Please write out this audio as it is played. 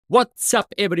What's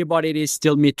up, everybody? It is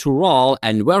still me, Tural,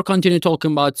 and we're continuing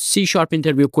talking about C#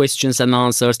 interview questions and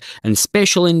answers. And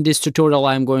especially in this tutorial,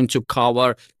 I'm going to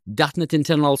cover .NET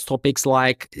internals topics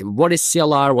like what is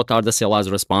CLR, what are the CLR's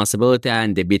responsibility,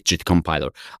 and the JIT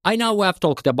compiler. I know we have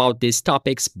talked about these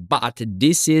topics, but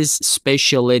this is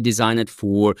specially designed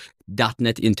for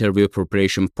 .NET interview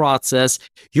preparation process.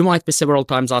 You might be several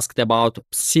times asked about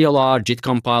CLR, JIT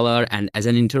compiler, and as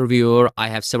an interviewer, I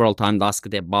have several times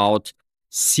asked about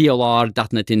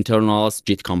CLR, .NET internals,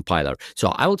 JIT compiler.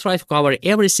 So I will try to cover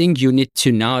everything you need to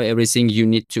know, everything you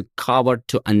need to cover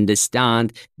to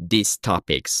understand these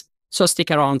topics. So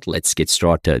stick around, let's get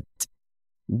started.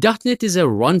 .NET is a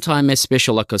runtime, a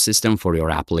special ecosystem for your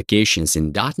applications.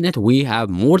 In .NET, we have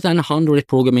more than 100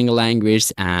 programming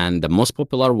languages, and the most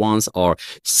popular ones are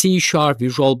C#,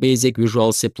 Visual Basic,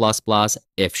 Visual C++,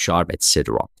 F#,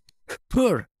 etc.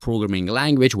 Per programming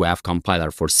language, we have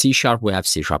compiler for C#, we have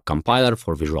C# compiler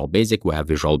for Visual Basic, we have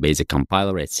Visual Basic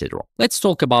compiler, etc. Let's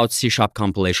talk about C#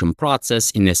 compilation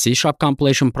process. In a C#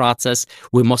 compilation process,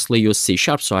 we mostly use C#,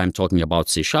 so I'm talking about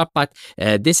C#, but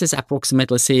this is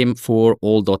approximately same for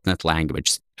all .NET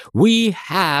languages. We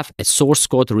have a source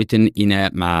code written in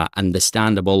a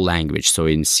understandable language. So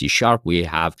in C#, we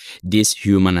have this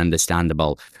human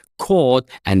understandable code,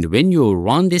 and when you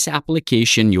run this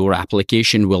application, your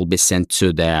application will be sent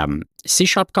to the C#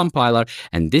 compiler,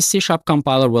 and this C#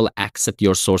 compiler will accept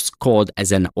your source code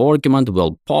as an argument,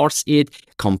 will parse it,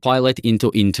 compile it into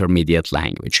intermediate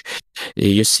language.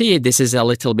 You see, this is a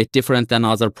little bit different than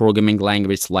other programming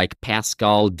languages like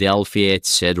Pascal, Delphi,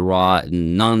 etc.,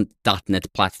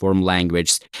 non-.NET platform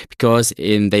languages, because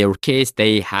in their case,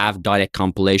 they have direct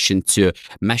compilation to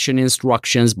machine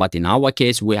instructions, but in our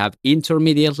case, we have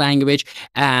intermediate language,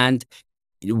 and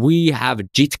we have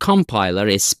JIT compiler,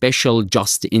 a special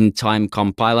just-in-time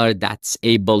compiler that's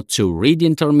able to read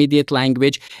intermediate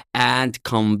language and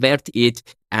convert it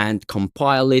and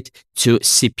compile it to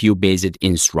CPU-based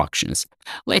instructions.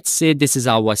 Let's say this is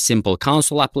our simple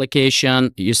console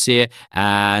application, you see,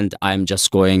 and I'm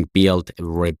just going build,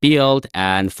 rebuild,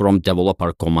 and from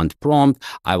developer command prompt,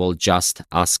 I will just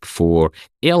ask for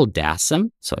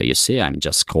LDASM. So you see, I'm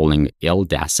just calling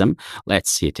LDASM.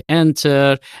 Let's hit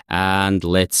enter, and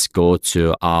let's go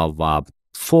to our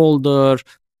folder,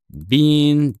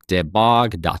 bin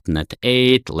debug.NET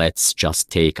 8. Let's just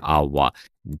take our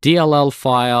DLL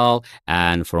file,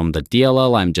 and from the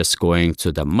DLL I'm just going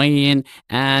to the main,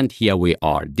 and here we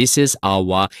are. This is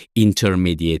our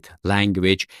intermediate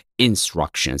language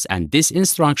instructions, and these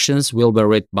instructions will be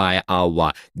read by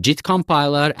our JIT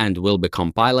compiler and will be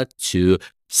compiled to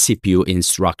CPU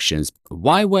instructions.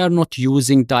 Why we are not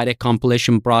using direct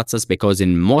compilation process? Because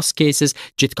in most cases,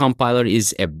 JIT compiler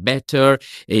is a better,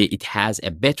 it has a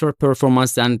better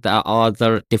performance than the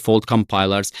other default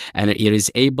compilers, and it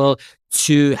is able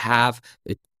to have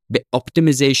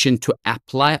optimization, to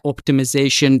apply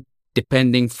optimization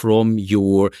depending from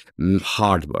your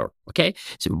hardware. Okay,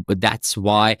 so that's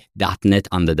why .NET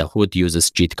under the hood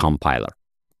uses JIT compiler.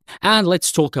 And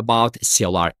let's talk about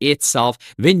CLR itself.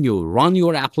 When you run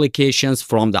your applications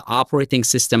from the operating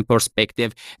system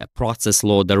perspective, a process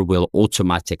loader will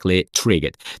automatically trigger.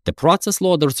 The process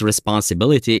loader's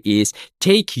responsibility is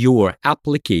take your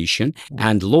application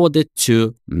and load it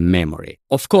to memory.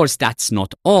 Of course, that's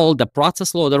not all. The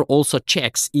process loader also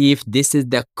checks if this is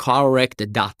the correct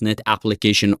 .NET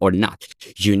application or not.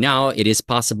 You know, it is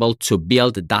possible to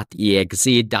build .exe,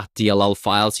 .dll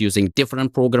files using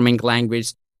different programming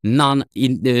languages, none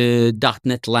in the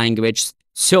 .NET language.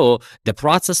 So the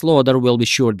process loader will be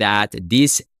sure that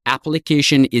this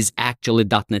application is actually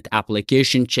 .NET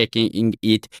application, checking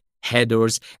it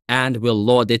headers, and will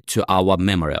load it to our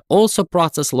memory. Also,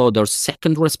 process loader's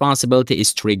second responsibility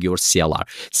is trigger your CLR.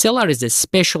 CLR is a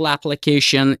special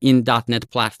application in .NET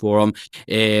platform.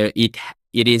 It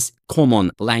is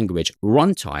common language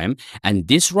runtime, and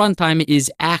this runtime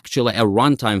is actually a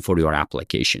runtime for your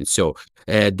application. So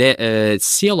the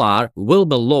CLR will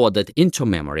be loaded into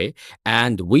memory,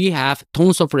 and we have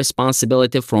tons of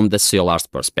responsibility from the CLR's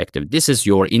perspective. This is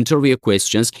your interview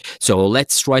questions, so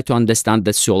let's try to understand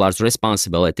the CLR's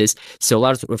responsibilities.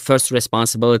 CLR's first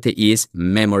responsibility is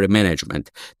memory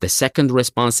management. The second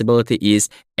responsibility is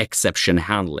exception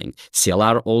handling.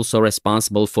 CLR also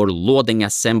responsible for loading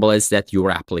assemblies that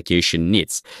your application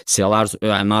needs. CLR's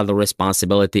another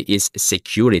responsibility is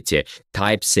security,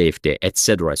 type safety,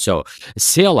 etc. So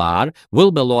CLR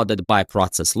will be loaded by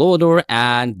process loader,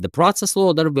 and the process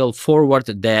loader will forward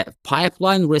the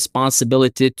pipeline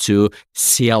responsibility to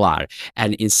CLR.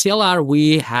 And in CLR,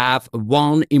 we have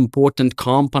one important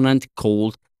component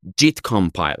called JIT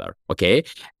compiler, okay?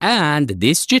 And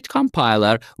this JIT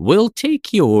compiler will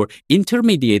take your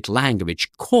intermediate language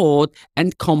code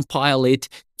and compile it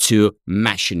to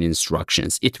machine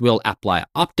instructions. It will apply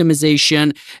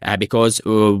optimization because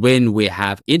when we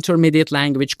have intermediate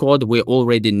language code, we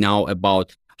already know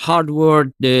about hardware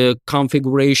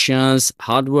configurations,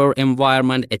 hardware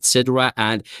environment, etc.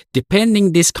 And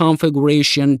depending this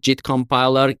configuration, JIT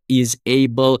compiler is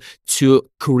able to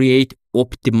create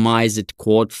optimized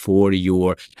code for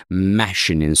your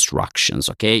machine instructions.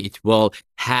 Okay, it will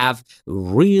have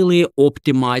really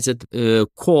optimized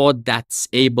code that's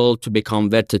able to be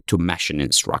converted to machine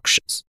instructions.